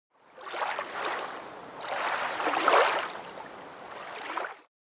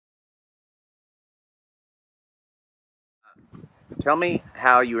Tell me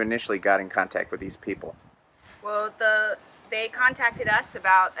how you initially got in contact with these people. Well, they contacted us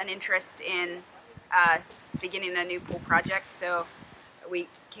about an interest in beginning a new pool project, so we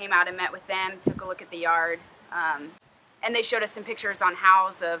came out and met with them, took a look at the yard, and they showed us some pictures on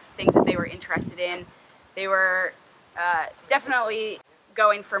hows of things that they were interested in. They were definitely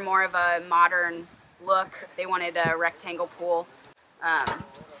going for more of a modern look. They wanted a rectangle pool.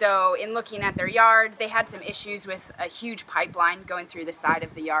 So in looking at their yard, they had some issues with a huge pipeline going through the side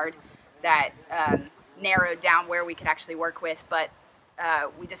of the yard that narrowed down where we could actually work with, but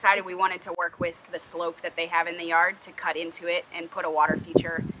we decided we wanted to work with the slope that they have in the yard to cut into it and put a water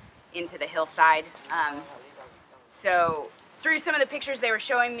feature into the hillside. So through some of the pictures they were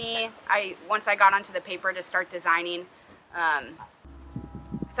showing me, once I got onto the paper to start designing, I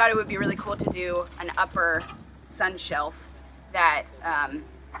thought it would be really cool to do an upper sun shelf that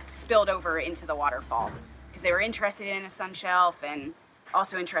spilled over into the waterfall, because they were interested in a sun shelf and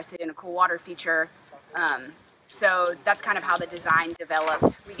also interested in a cool water feature. So that's kind of how the design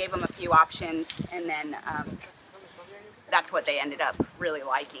developed. We gave them a few options, and then that's what they ended up really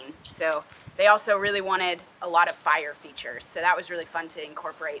liking. So they also really wanted a lot of fire features, so that was really fun to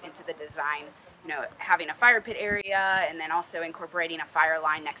incorporate into the design. You know, having a fire pit area and then also incorporating a fire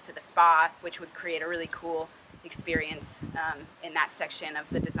line next to the spa, which would create a really cool experience in that section of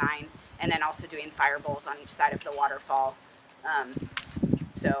the design, and then also doing fire bowls on each side of the waterfall.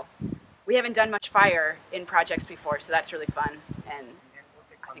 So we haven't done much fire in projects before, so that's really fun, and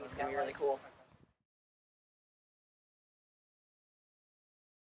I think it's going to be really cool.